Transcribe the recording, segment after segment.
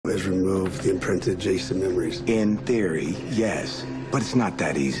is remove the imprinted Jason memories. In theory, yes, but it's not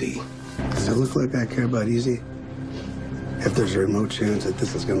that easy. Does it look like I care about easy? If there's a remote chance that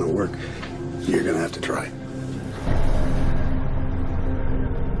this is gonna work, you're gonna have to try.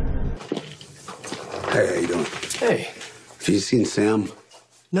 Hey, how you doing? Hey. Have you seen Sam?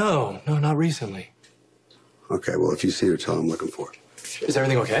 No, not recently. Okay, well, if you see her, tell her I'm looking for her. Is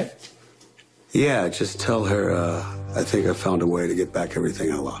everything okay? Yeah, just tell her, I think I found a way to get back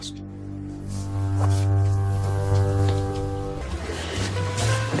everything I lost.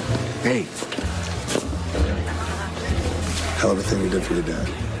 Hey. Hell of a thing you did for your dad.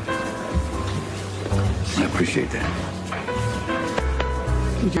 I appreciate that.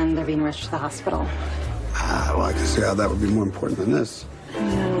 And they're being rushed to the hospital. Well, I can see how that would be more important than this. I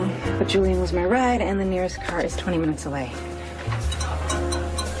know, but Julian was my ride, and the nearest car is 20 minutes away.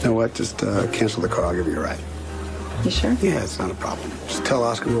 You know what? Just cancel the car. I'll give you a ride. You sure? Yeah, it's not a problem. Just tell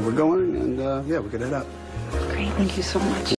Oscar where we're going, and yeah, we can head out. Great, thank you so much.